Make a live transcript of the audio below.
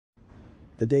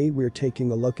Today we're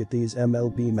taking a look at these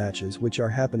MLB matches which are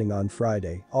happening on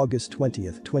Friday, August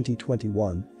 20th,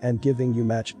 2021, and giving you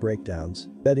match breakdowns,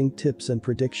 betting tips and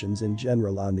predictions in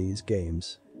general on these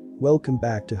games. Welcome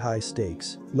back to High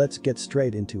Stakes, let's get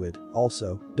straight into it.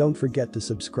 Also, don't forget to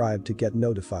subscribe to get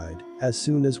notified as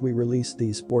soon as we release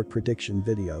these sport prediction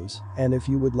videos, and if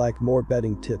you would like more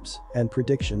betting tips and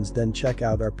predictions, then check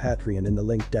out our Patreon in the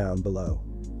link down below.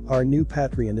 Our new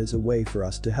Patreon is a way for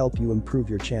us to help you improve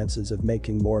your chances of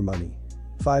making more money.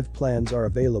 5 plans are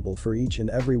available for each and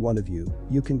every one of you.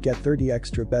 You can get 30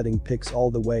 extra betting picks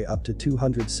all the way up to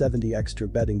 270 extra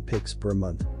betting picks per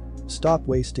month. Stop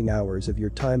wasting hours of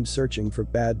your time searching for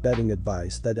bad betting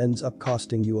advice that ends up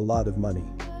costing you a lot of money.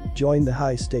 Join the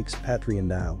High Stakes Patreon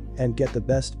now and get the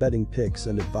best betting picks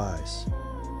and advice.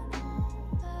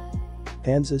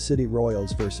 Kansas City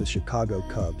Royals vs Chicago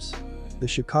Cubs. The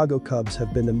Chicago Cubs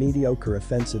have been a mediocre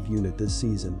offensive unit this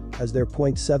season, as their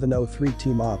 .703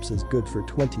 team ops is good for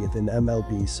 20th in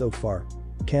MLB so far.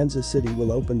 Kansas City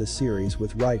will open the series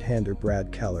with right-hander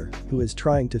Brad Keller, who is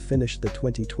trying to finish the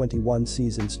 2021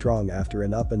 season strong after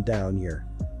an up-and-down year.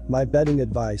 My betting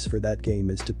advice for that game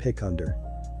is to pick under.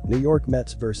 New York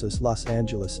Mets vs Los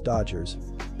Angeles Dodgers.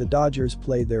 The Dodgers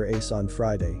played their ace on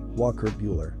Friday, Walker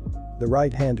Buehler. The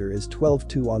right-hander is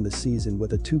 12-2 on the season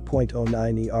with a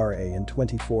 2.09 ERA in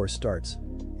 24 starts.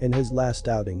 In his last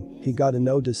outing, he got a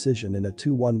no decision in a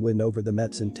 2-1 win over the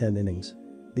Mets in 10 innings.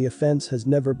 The offense has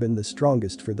never been the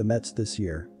strongest for the Mets this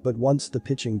year, but once the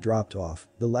pitching dropped off,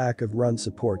 the lack of run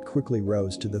support quickly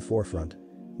rose to the forefront.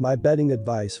 My betting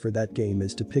advice for that game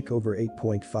is to pick over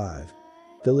 8.5.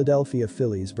 Philadelphia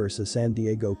Phillies vs San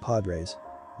Diego Padres.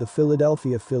 The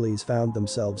Philadelphia Phillies found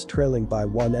themselves trailing by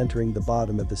 1 entering the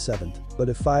bottom of the 7th, but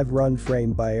a 5-run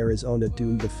frame by Arizona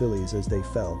doomed the Phillies as they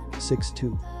fell,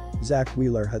 6-2. Zach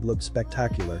Wheeler had looked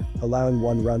spectacular, allowing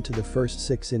 1 run to the first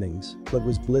 6 innings, but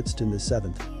was blitzed in the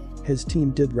 7th. His team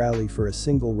did rally for a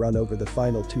single run over the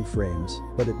final 2 frames,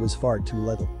 but it was far too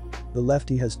little. The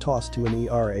lefty has tossed to an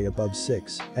ERA above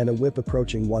 6 and a whip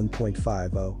approaching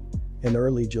 1.50. In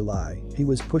early July, he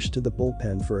was pushed to the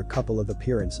bullpen for a couple of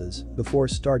appearances before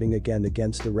starting again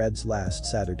against the Reds last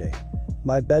Saturday.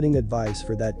 My betting advice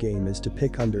for that game is to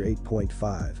pick under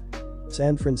 8.5.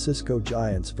 San Francisco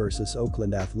Giants vs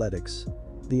Oakland Athletics.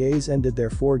 The A's ended their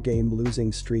 4-game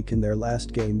losing streak in their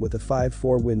last game with a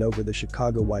 5-4 win over the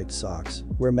Chicago White Sox,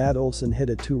 where Matt Olson hit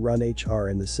a 2-run HR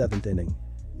in the 7th inning.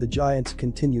 The Giants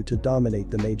continue to dominate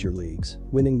the major leagues,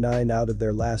 winning 9 out of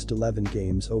their last 11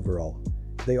 games overall.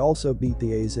 They also beat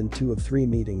the A's in 2 of 3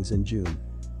 meetings in June.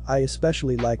 I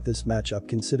especially like this matchup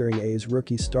considering A's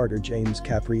rookie starter James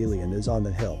Kaprielian is on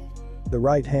the hill. The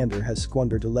right-hander has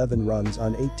squandered 11 runs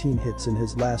on 18 hits in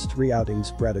his last 3 outings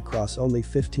spread across only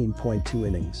 15.2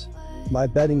 innings. My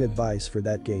betting advice for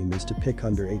that game is to pick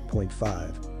under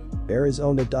 8.5.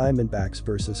 Arizona Diamondbacks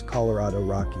vs Colorado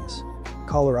Rockies.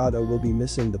 Colorado will be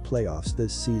missing the playoffs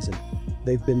this season.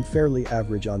 They've been fairly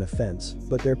average on offense,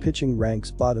 but their pitching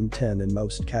ranks bottom 10 in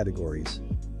most categories.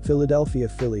 Philadelphia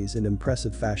Phillies in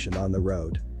impressive fashion on the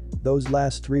road. Those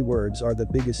last 3 words are the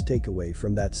biggest takeaway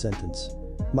from that sentence.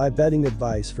 My betting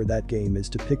advice for that game is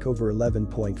to pick over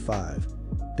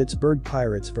 11.5. Pittsburgh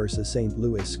Pirates vs St.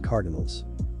 Louis Cardinals.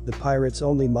 The Pirates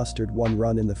only mustered 1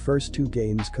 run in the first 2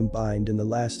 games combined in the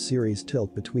last series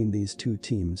tilt between these 2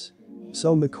 teams.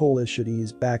 So McCullough should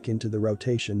ease back into the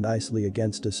rotation nicely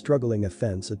against a struggling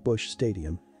offense at Busch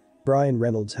Stadium. Brian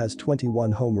Reynolds has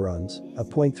 21 home runs, a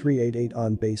 .388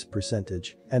 on-base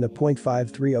percentage, and a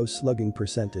 .530 slugging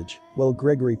percentage, while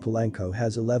Gregory Polanco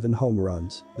has 11 home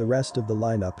runs. The rest of the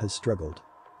lineup has struggled.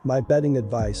 My betting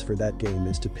advice for that game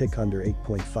is to pick under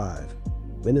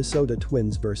 8.5. Minnesota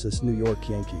Twins vs New York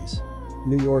Yankees.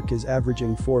 New York is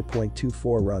averaging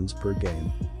 4.24 runs per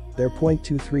game. Their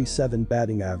 .237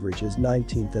 batting average is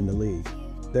 19th in the league.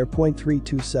 Their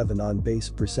 .327 on-base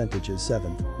percentage is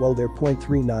 7th, while their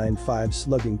 .395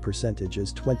 slugging percentage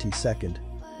is 22nd.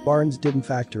 Barnes didn't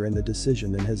factor in the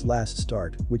decision in his last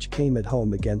start, which came at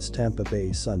home against Tampa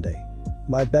Bay Sunday.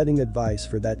 My betting advice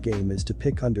for that game is to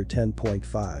pick under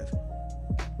 10.5.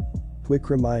 Quick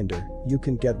reminder, you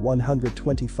can get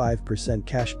 125%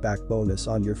 cashback bonus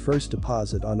on your first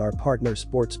deposit on our partner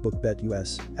sportsbook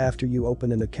BetUS after you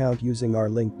open an account using our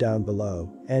link down below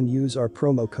and use our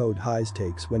promo code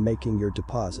HIGHSTAKES when making your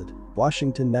deposit.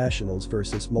 Washington Nationals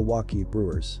vs Milwaukee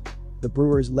Brewers. The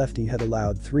Brewers lefty had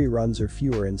allowed 3 runs or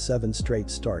fewer in 7 straight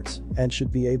starts and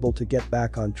should be able to get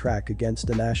back on track against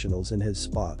the Nationals in his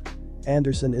spot.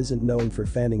 Anderson isn't known for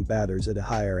fanning batters at a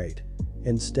higher rate.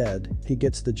 Instead, he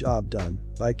gets the job done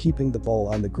by keeping the ball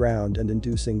on the ground and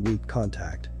inducing weak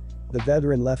contact. The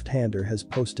veteran left-hander has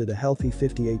posted a healthy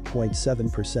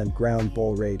 58.7% ground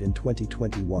ball rate in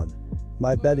 2021.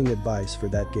 My betting advice for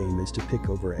that game is to pick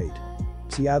over 8.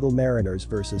 Seattle Mariners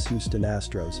vs Houston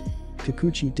Astros.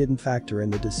 Kikuchi didn't factor in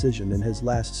the decision in his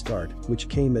last start, which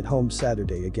came at home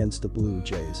Saturday against the Blue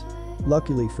Jays.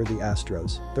 Luckily for the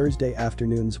Astros, Thursday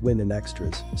afternoon's win in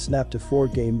extras snapped a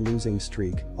 4-game losing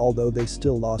streak, although they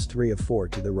still lost 3 of 4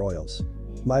 to the Royals.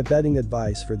 My betting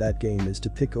advice for that game is to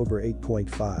pick over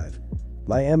 8.5.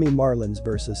 Miami Marlins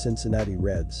vs Cincinnati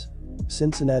Reds.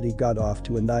 Cincinnati got off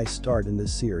to a nice start in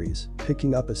this series,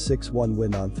 picking up a 6-1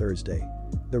 win on Thursday.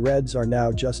 The Reds are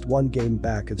now just 1 game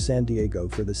back of San Diego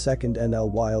for the second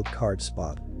NL wild card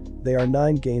spot. They are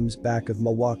 9 games back of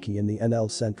Milwaukee in the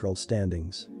NL Central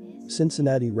standings.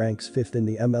 Cincinnati ranks 5th in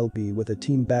the MLB with a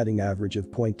team batting average of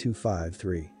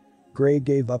 .253. Gray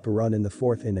gave up a run in the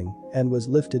 4th inning and was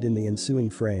lifted in the ensuing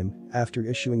frame after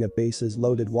issuing a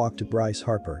bases-loaded walk to Bryce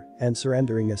Harper and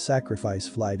surrendering a sacrifice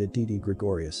fly to Didi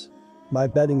Gregorius. My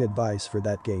betting advice for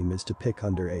that game is to pick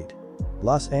under 8.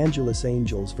 Los Angeles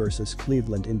Angels vs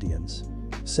Cleveland Indians.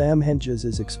 Sam Hentges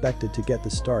is expected to get the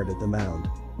start at the mound.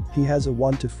 He has a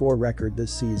 1-4 record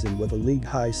this season with a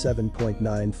league-high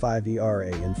 7.95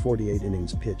 ERA in 48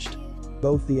 innings pitched.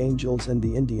 Both the Angels and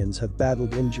the Indians have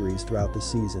battled injuries throughout the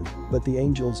season, but the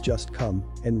Angels just come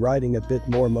in riding a bit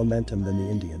more momentum than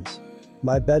the Indians.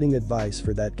 My betting advice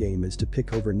for that game is to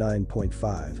pick over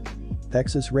 9.5.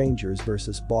 Texas Rangers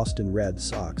vs Boston Red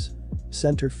Sox.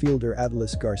 Center fielder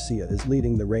Adolis Garcia is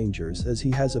leading the Rangers as he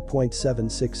has a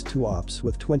 .762 OPS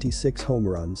with 26 home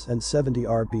runs and 70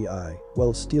 RBI,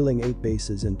 while stealing 8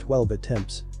 bases in 12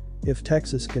 attempts. If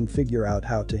Texas can figure out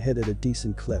how to hit at a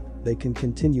decent clip, they can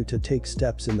continue to take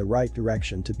steps in the right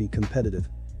direction to be competitive.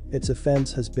 Its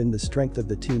offense has been the strength of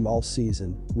the team all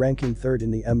season, ranking 3rd in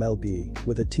the MLB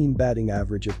with a team batting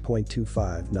average of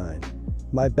 .259.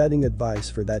 My betting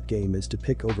advice for that game is to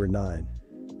pick over 9.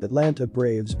 Atlanta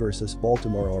Braves vs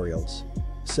Baltimore Orioles.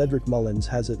 Cedric Mullins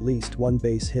has at least 1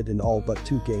 base hit in all but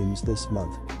 2 games this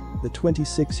month. The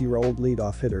 26-year-old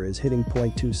leadoff hitter is hitting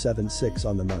 .276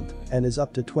 on the month and is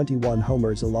up to 21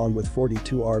 homers along with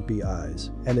 42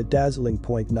 RBIs and a dazzling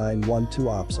 .912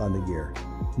 OPS on the year.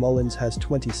 Mullins has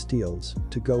 20 steals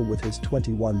to go with his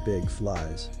 21 big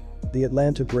flies. The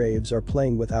Atlanta Braves are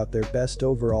playing without their best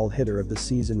overall hitter of the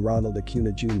season, Ronald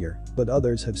Acuna Jr., but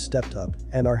others have stepped up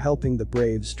and are helping the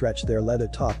Braves stretch their lead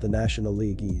atop the National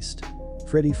League East.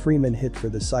 Freddie Freeman hit for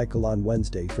the cycle on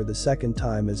Wednesday for the 2nd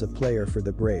time as a player for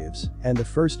the Braves, and the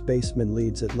first baseman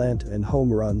leads Atlanta in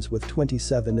home runs with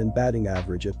 27 and batting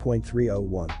average at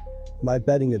 .301. My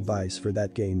betting advice for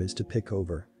that game is to pick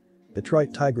over.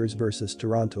 Detroit Tigers vs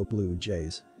Toronto Blue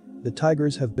Jays. The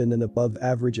Tigers have been an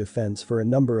above-average offense for a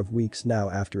number of weeks now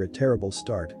after a terrible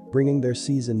start, bringing their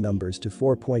season numbers to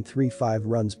 4.35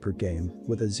 runs per game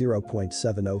with a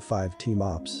 0.705 team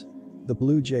ops. The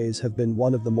Blue Jays have been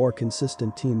one of the more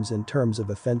consistent teams in terms of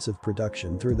offensive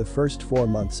production through the first 4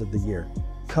 months of the year.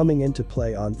 Coming into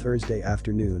play on Thursday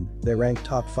afternoon, they rank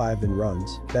top 5 in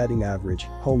runs, batting average,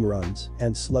 home runs,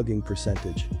 and slugging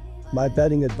percentage. My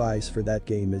betting advice for that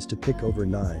game is to pick over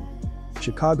 9.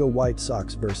 Chicago White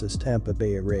Sox vs Tampa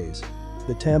Bay Rays.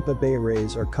 The Tampa Bay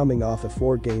Rays are coming off a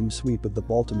 4-game sweep of the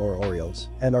Baltimore Orioles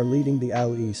and are leading the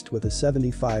AL East with a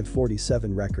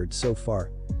 75-47 record so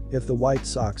far. If the White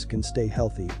Sox can stay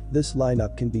healthy, this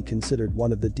lineup can be considered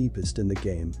one of the deepest in the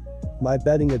game. My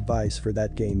betting advice for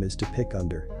that game is to pick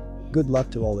under. Good luck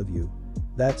to all of you.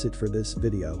 That's it for this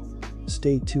video.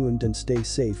 Stay tuned and stay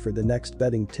safe for the next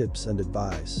betting tips and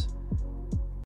advice.